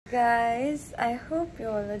Guys, I hope you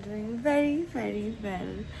all are doing very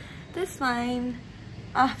well this fine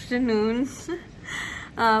afternoon.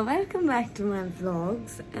 Welcome back to my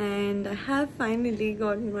vlogs, and I have finally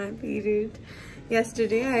gotten my period.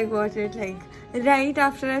 Yesterday I got it like right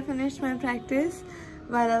after I finished my practice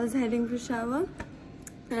while I was heading for shower,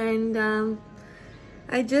 and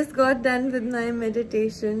I just got done with my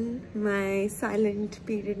meditation, my silent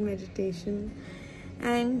period meditation.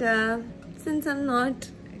 And since I'm not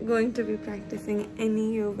going to be practicing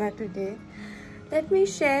any yoga today, let me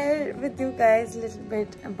share with you guys a little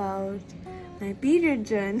bit about my period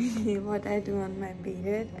journey, what I do on my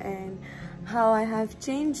period and how I have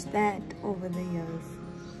changed that over the years.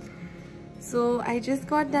 So I just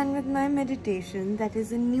got done with my meditation. That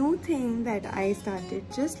is a new thing that I started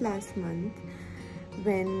just last month,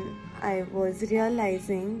 when I was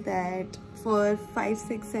realizing that for 5,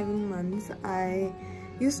 6, 7 months I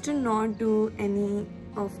used to not do any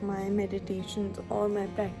of my meditations or my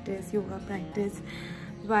practice, yoga practice,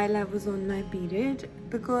 while I was on my period,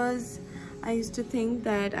 because I used to think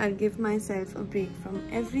that I'll give myself a break from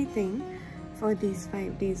everything for these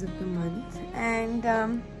 5 days of the month. And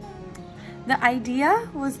the idea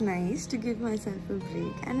was nice to give myself a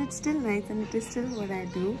break, and it's still nice and it is still what I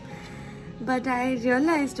do. But I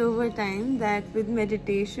realized over time that with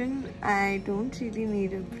meditation I don't really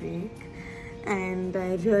need a break. And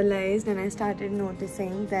I realized, and I started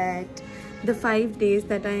noticing that the 5 days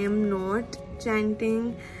that I am not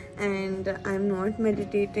chanting and I'm not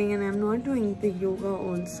meditating and I'm not doing the yoga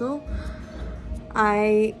also,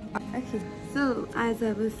 so as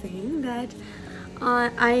I was saying, that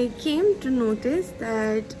I came to notice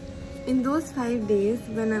that in those 5 days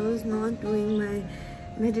when I was not doing my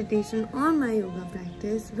meditation or my yoga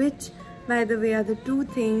practice, which by the way are the two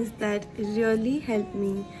things that really help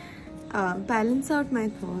me balance out my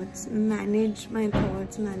thoughts, manage my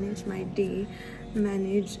day,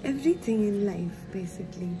 manage everything in life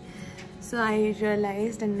basically. So I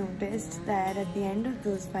realized and noticed that at the end of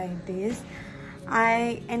those 5 days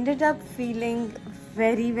I ended up feeling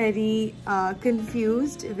very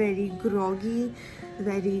confused, very groggy,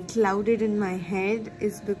 very clouded in my head,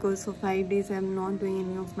 is because for 5 days I'm not doing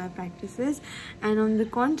any of my practices. And on the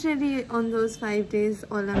contrary, on those 5 days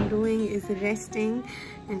all I'm doing is resting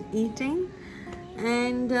and eating.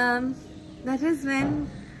 And that is when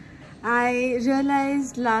I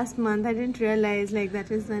realized last month, I didn't realize, like that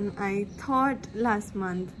is when I thought last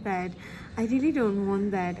month that I really don't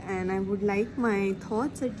want that, and I would like my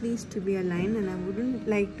thoughts at least to be aligned, and I wouldn't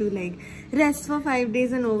like to rest for 5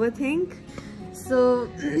 days and overthink. So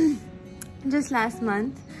just last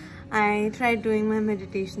month I tried doing my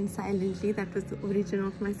meditation silently. That was the origin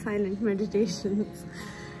of my silent meditations,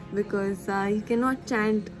 because you cannot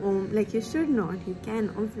chant Om, like you should not. You can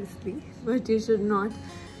obviously, but you should not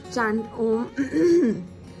chant Om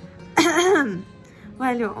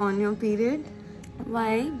while you're on your period.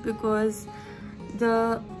 Why? Because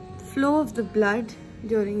the flow of the blood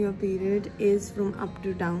during your period is from up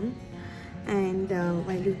to down, and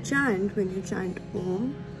while you chant, when you chant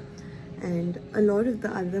Om and a lot of the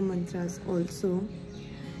other mantras also,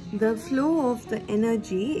 the flow of the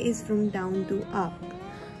energy is from down to up.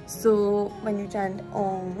 So when you chant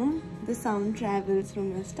Om, the sound travels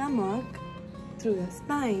from your stomach through your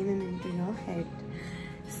spine and into your head.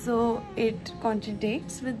 So it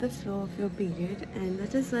contradicts with the flow of your period, and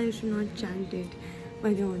that is why you should not chant it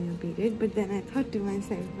while you're on your period. But then I thought to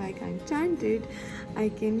myself, if I can't chant it, I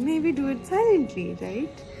can maybe do it silently,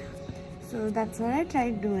 right? So that's what I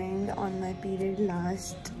tried doing on my period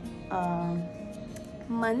last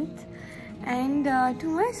month, and to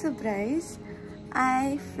my surprise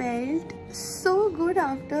I felt so good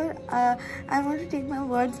after. I want to take my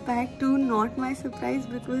words back to not my surprise,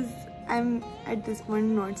 because I'm at this point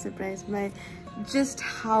not surprised by just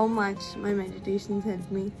how much my meditations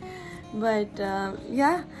helped me. But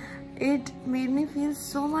yeah, it made me feel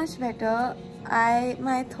so much better.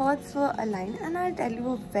 My thoughts were aligned, and I'll tell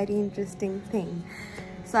you a very interesting thing.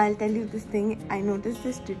 So I'll tell you this thing. I noticed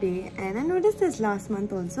this today, and I noticed this last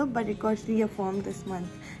month also, but it got reaffirmed this month,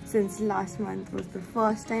 since last month was the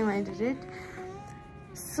first time I did it.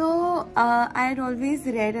 So I had always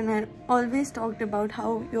read and I always talked about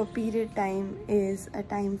how your period time is a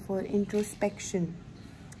time for introspection.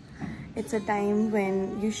 It's a time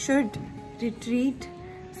when you should retreat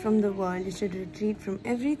from the world, you should retreat from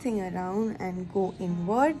everything around and go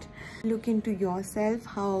inward. Look into yourself,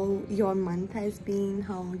 how your month has been,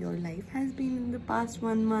 how your life has been in the past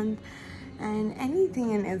 1 month, and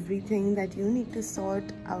anything and everything that you need to sort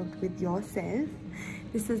out with yourself.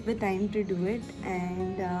 This is the time to do it.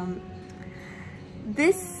 And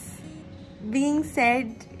this being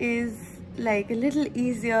said is like a little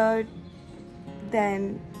easier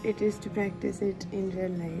than it is to practice it in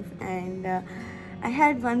real life. And I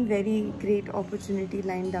had one very great opportunity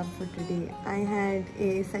lined up for today. I had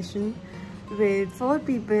a session with 4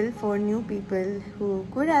 new people who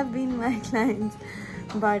could have been my clients,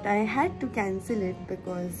 but I had to cancel it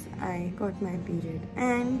because I got my period.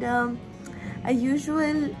 And a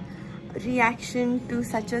usual reaction to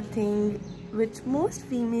such a thing, which most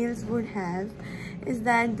females would have, is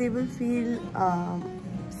that they will feel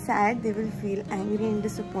sad, they will feel angry and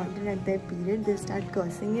disappointed at their period. They'll start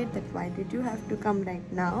cursing it, that why did you have to come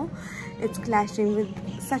right now? It's clashing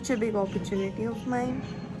with such a big opportunity of mine.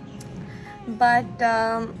 But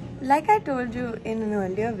like I told you in an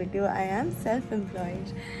earlier video, I am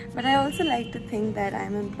self-employed, but I also like to think that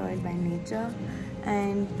I'm employed by nature,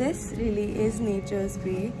 and this really is nature's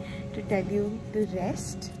way to tell you to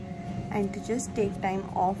rest and to just take time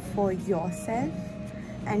off for yourself.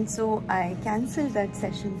 And so I cancelled that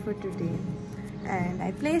session for today, and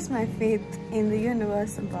I placed my faith in the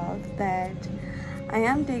universe above that I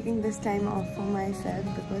am taking this time off for myself,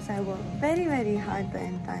 because I work very, very hard the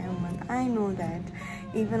entire month. I know that.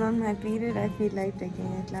 Even on my period, I feel like taking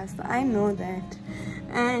a class. So I know that.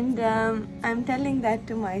 And I'm telling that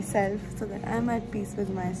to myself so that I'm at peace with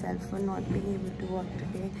myself for not being able to work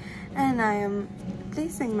today. And I am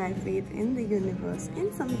placing my faith in the universe,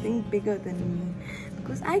 in something bigger than me.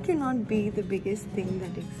 Because I cannot be the biggest thing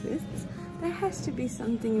that exists. There has to be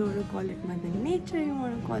something. You want to call it Mother Nature, you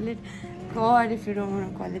want to call it God. If you don't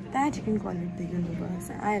want to call it that, you can call it the universe.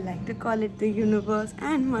 I like to call it the universe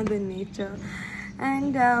and Mother Nature.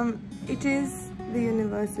 And it is the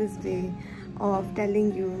universe's way of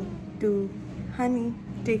telling you to, honey,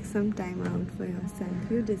 take some time out for yourself.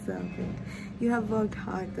 You deserve it. You have worked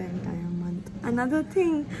hard the entire month. Another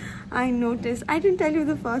thing I noticed, I didn't tell you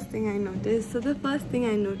the first thing I noticed. So the first thing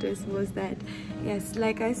I noticed was that, yes,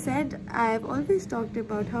 like I said, I've always talked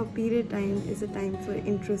about how period time is a time for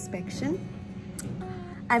introspection.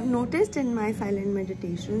 I've noticed in my silent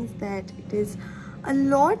meditations that it is a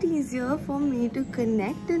lot easier for me to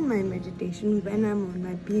connect in my meditation when I'm on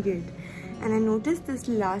my period. And I noticed this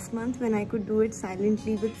last month when I could do it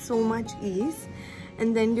silently with so much ease.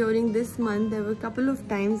 And then during this month, there were a couple of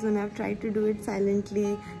times when I've tried to do it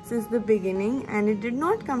silently since the beginning, and it did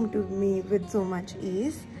not come to me with so much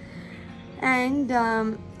ease. And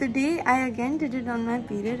today I again did it on my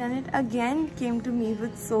period, and it again came to me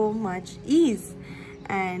with so much ease.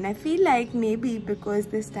 And I feel like maybe because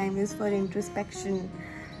this time is for introspection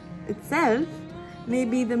itself,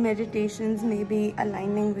 maybe the meditations, maybe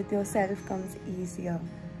aligning with yourself comes easier.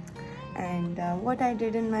 And what I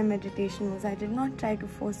did in my meditation was I did not try to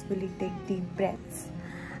forcefully take deep breaths.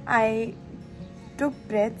 I took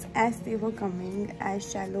breaths as they were coming,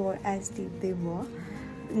 as shallow or as deep they were,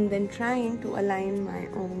 and then trying to align my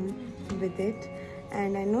own with it.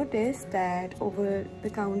 And I noticed that over the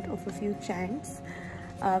count of a few chants,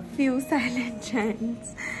 a few silent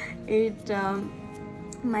chants,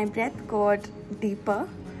 my breath got deeper,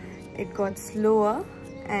 it got slower,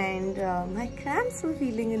 and my cramps were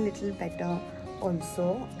feeling a little better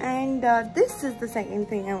also. And this is the second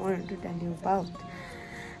thing I wanted to tell you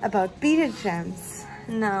about period cramps.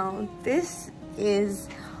 Now, this is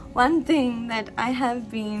one thing that I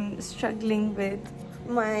have been struggling with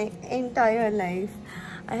my entire life.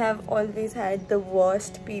 I have always had the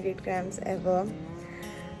worst period cramps ever.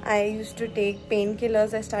 I used to take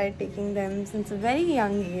painkillers. I started taking them since a very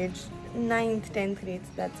young age, 9th, 10th grade,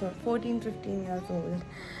 that's what, 14, 15 years old.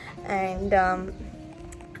 And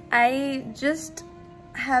I just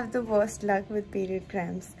have the worst luck with period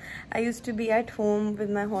cramps. I used to be at home with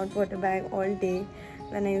my hot water bag all day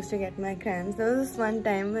when I used to get my cramps. There was this one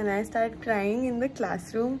time when I started crying in the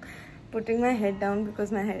classroom, putting my head down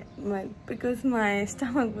because my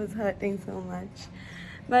stomach was hurting so much.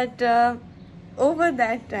 But over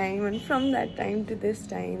that time, and from that time to this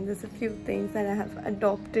time, there's a few things that I have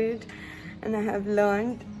adopted and I have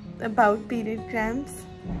learned about period cramps.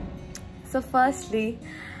 So firstly,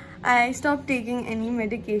 I stopped taking any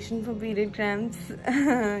medication for period cramps.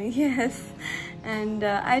 Yes, and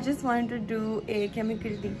I just wanted to do a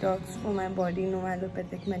chemical detox for my body, no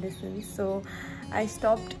allopathic medicine. So I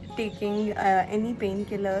stopped taking any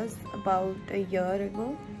painkillers about a year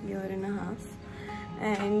ago, year and a half.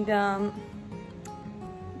 And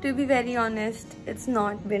to be very honest, it's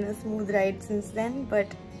not been a smooth ride since then, but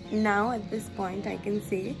now at this point I can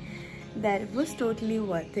say that it was totally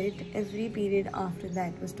worth it. Every period after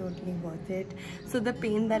that was totally worth it. So the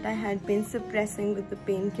pain that I had been suppressing with the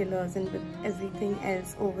painkillers and with everything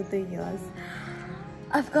else over the years,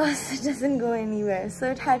 of course it doesn't go anywhere, so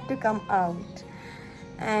it had to come out.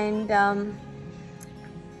 And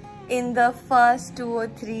in the first 2 or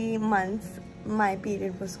 3 months my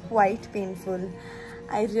period was quite painful.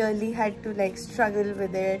 I really had to like struggle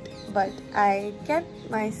with it, but I kept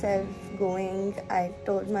myself going. I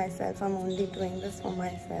told myself I'm only doing this for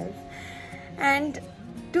myself. And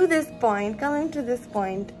to this point, coming to this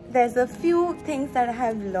point, there's a few things that I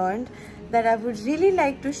have learned that I would really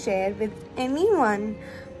like to share with anyone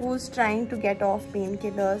who's trying to get off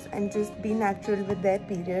painkillers and just be natural with their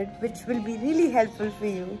period, which will be really helpful for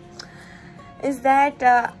you. Is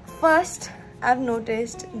that first, I've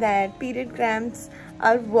noticed that period cramps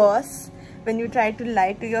are worse when you try to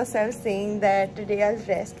lie to yourself saying that today I'll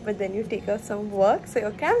rest, but then you take up some work, so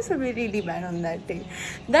your cramps will be really bad on that day.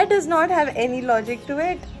 That does not have any logic to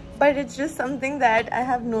it, but it's just something that I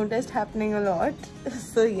have noticed happening a lot.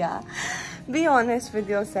 So yeah, be honest with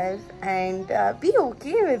yourself and be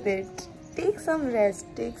okay with it. Take some rest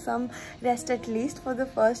at least for the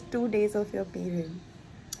first 2 days of your period.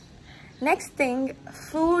 Next thing,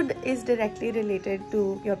 food is directly related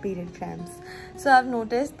to your period cramps. So I've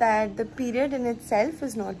noticed that the period in itself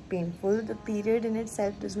is not painful. The period in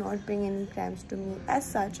itself does not bring any cramps to me as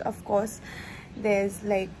such. Of course, there's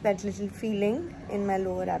like that little feeling in my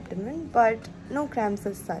lower abdomen, but no cramps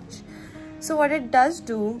as such. So what it does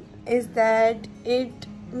do is that it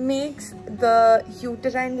makes the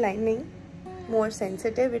uterine lining more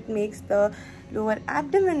sensitive. It makes the lower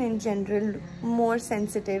abdomen in general more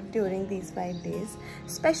sensitive during these 5 days,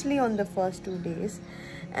 especially on the first 2 days.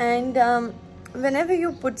 And whenever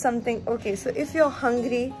you put something, okay, so if you're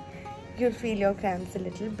hungry, you'll feel your cramps a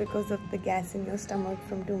little because of the gas in your stomach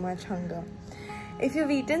from too much hunger. If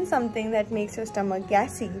you've eaten something that makes your stomach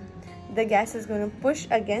gassy, the gas is going to push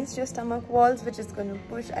against your stomach walls, which is going to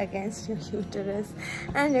push against your uterus,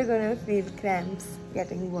 and you're going to feel cramps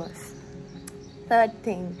getting worse. Third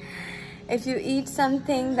thing, if you eat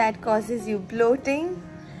something that causes you bloating,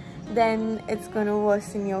 then it's going to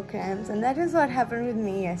worsen your cramps. And that is what happened with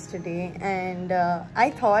me yesterday. And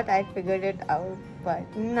I thought I'd figured it out,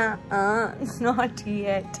 but nah, not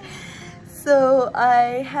yet. So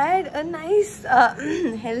I had a nice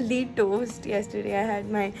healthy toast yesterday. I had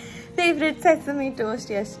my favorite sesame toast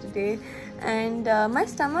yesterday, and my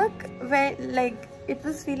stomach, it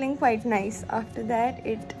was feeling quite nice after that.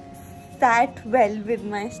 It sat well with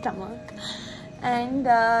my stomach, and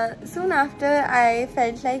soon after I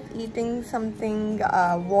felt like eating something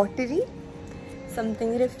watery,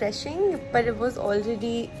 something refreshing, but it was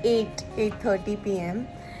already 8:30 p.m.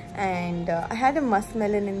 and I had a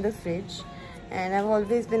muskmelon in the fridge, and I've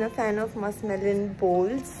always been a fan of muskmelon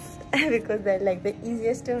bowls because they're like the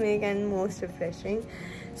easiest to make and most refreshing.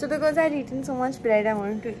 So because I'd eaten so much bread, I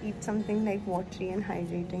wanted to eat something like watery and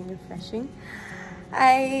hydrating, refreshing.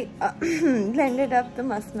 I blended up the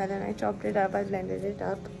muskmelon, I chopped it up, I blended it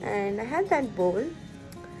up, and I had that bowl,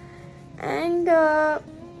 and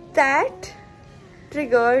that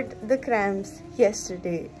triggered the cramps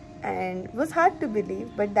yesterday. And it was hard to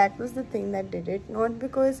believe, but that was the thing that did it. Not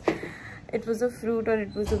because it was a fruit or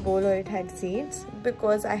it was a bowl or it had seeds,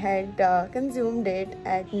 because I had consumed it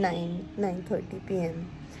at 9:30 p.m.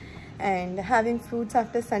 and having fruits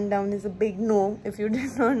after sundown is a big no. If you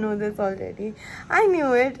did not know this already, I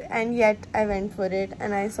knew it, and yet I went for it,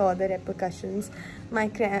 and I saw the repercussions. My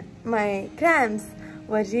cramps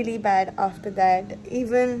were really bad after that.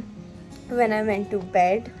 Even when I went to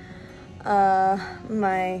bed,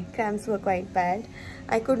 my cramps were quite bad.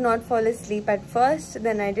 I could not fall asleep at first,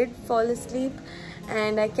 then I did fall asleep,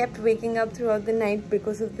 and I kept waking up throughout the night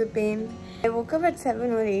because of the pain. I woke up at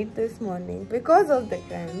 7 or 8 this morning because of the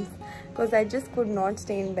cramps, because I just could not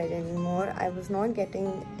stay in bed anymore. I was not getting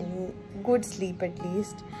any good sleep at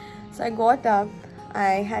least. So I got up,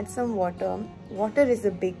 I had some water. Water is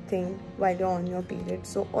a big thing while you're on your period,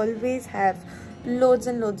 so always have loads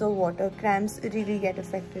and loads of water. Cramps really get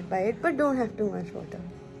affected by it, but don't have too much water.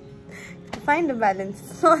 To find a balance,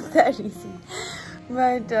 it's not that easy.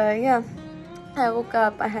 But yeah, I woke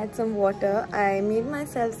up, I had some water, I made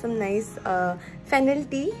myself some nice fennel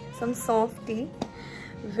tea, some soft tea,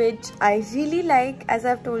 which I really like. As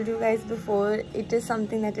I've told you guys before, it is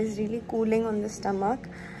something that is really cooling on the stomach,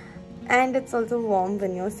 and it's also warm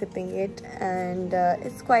when you're sipping it, and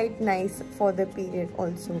it's quite nice for the period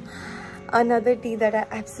also. Another tea that I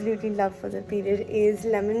absolutely love for the period is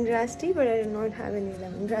lemongrass tea, but I do not have any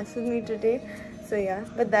lemongrass with me today. So yeah,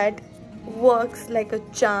 but that works like a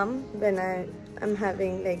charm when I am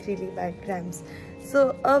having like really bad cramps.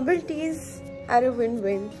 So herbal teas are a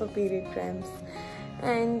win-win for period cramps.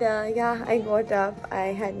 And yeah, I got up,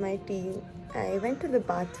 I had my tea, I went to the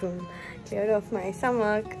bathroom. cleared off my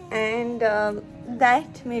stomach, and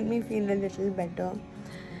that made me feel a little better.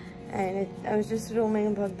 And I was just roaming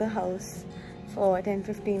about the house for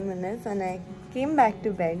 10-15 minutes, and I came back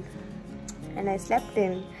to bed and I slept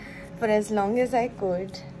in for as long as I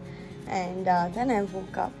could, and then I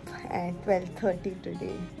woke up at 12:30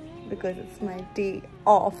 today because it's my day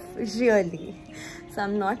off, really. So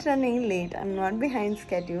I'm not running late, I'm not behind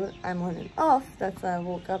schedule, I'm on and off. That's why I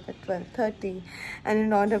woke up at 12:30, and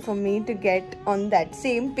in order for me to get on that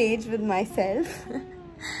same page with myself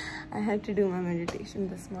I had to do my meditation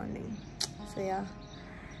this morning. So yeah,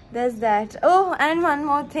 there's that. Oh, and one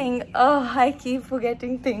more thing. Oh, I keep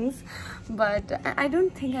forgetting things, but I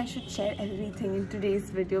don't think I should share everything in today's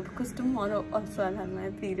video because tomorrow also I'll have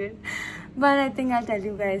my period. But I think I'll tell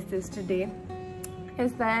you guys this today.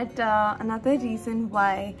 Is that another reason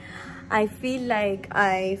why I feel like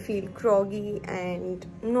I feel groggy and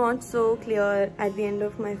not so clear at the end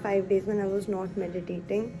of my 5 days when I was not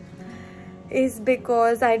meditating, is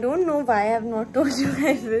because I don't know why I have not told you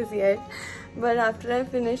guys this yet, but after I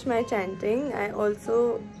finish my chanting, I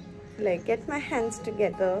also like get my hands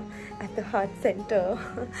together at the heart center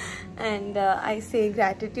and I say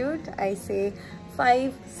gratitude. I say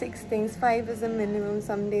 5-6 things. 5 is a minimum.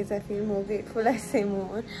 Some days I feel more grateful, I say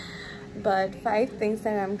more, but 5 things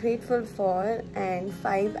that I'm grateful for and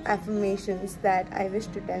 5 affirmations that I wish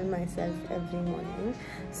to tell myself every morning,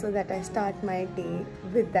 so that I start my day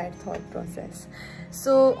with that thought process.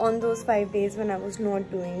 So on those 5 days when I was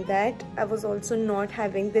not doing that, I was also not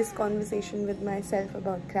having this conversation with myself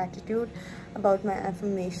about gratitude, about my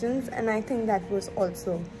affirmations, and I think that was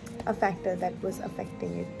also a factor that was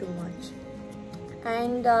affecting it too much.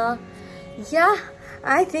 And yeah,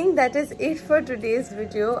 I think that is it for today's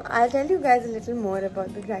video. I'll tell you guys a little more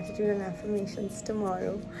about the gratitude and affirmations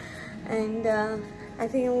tomorrow. And I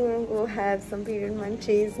think I'm going to go have some period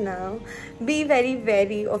munchies now. Be very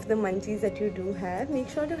wary of the munchies that you do have. Make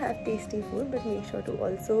sure to have tasty food, but make sure to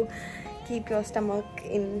also keep your stomach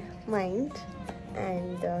in mind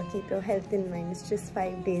and keep your health in mind. It's just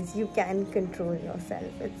 5 days. You can control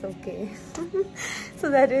yourself. It's okay. So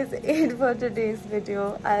that is it for today's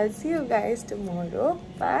video. I'll see you guys tomorrow.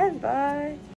 Bye bye.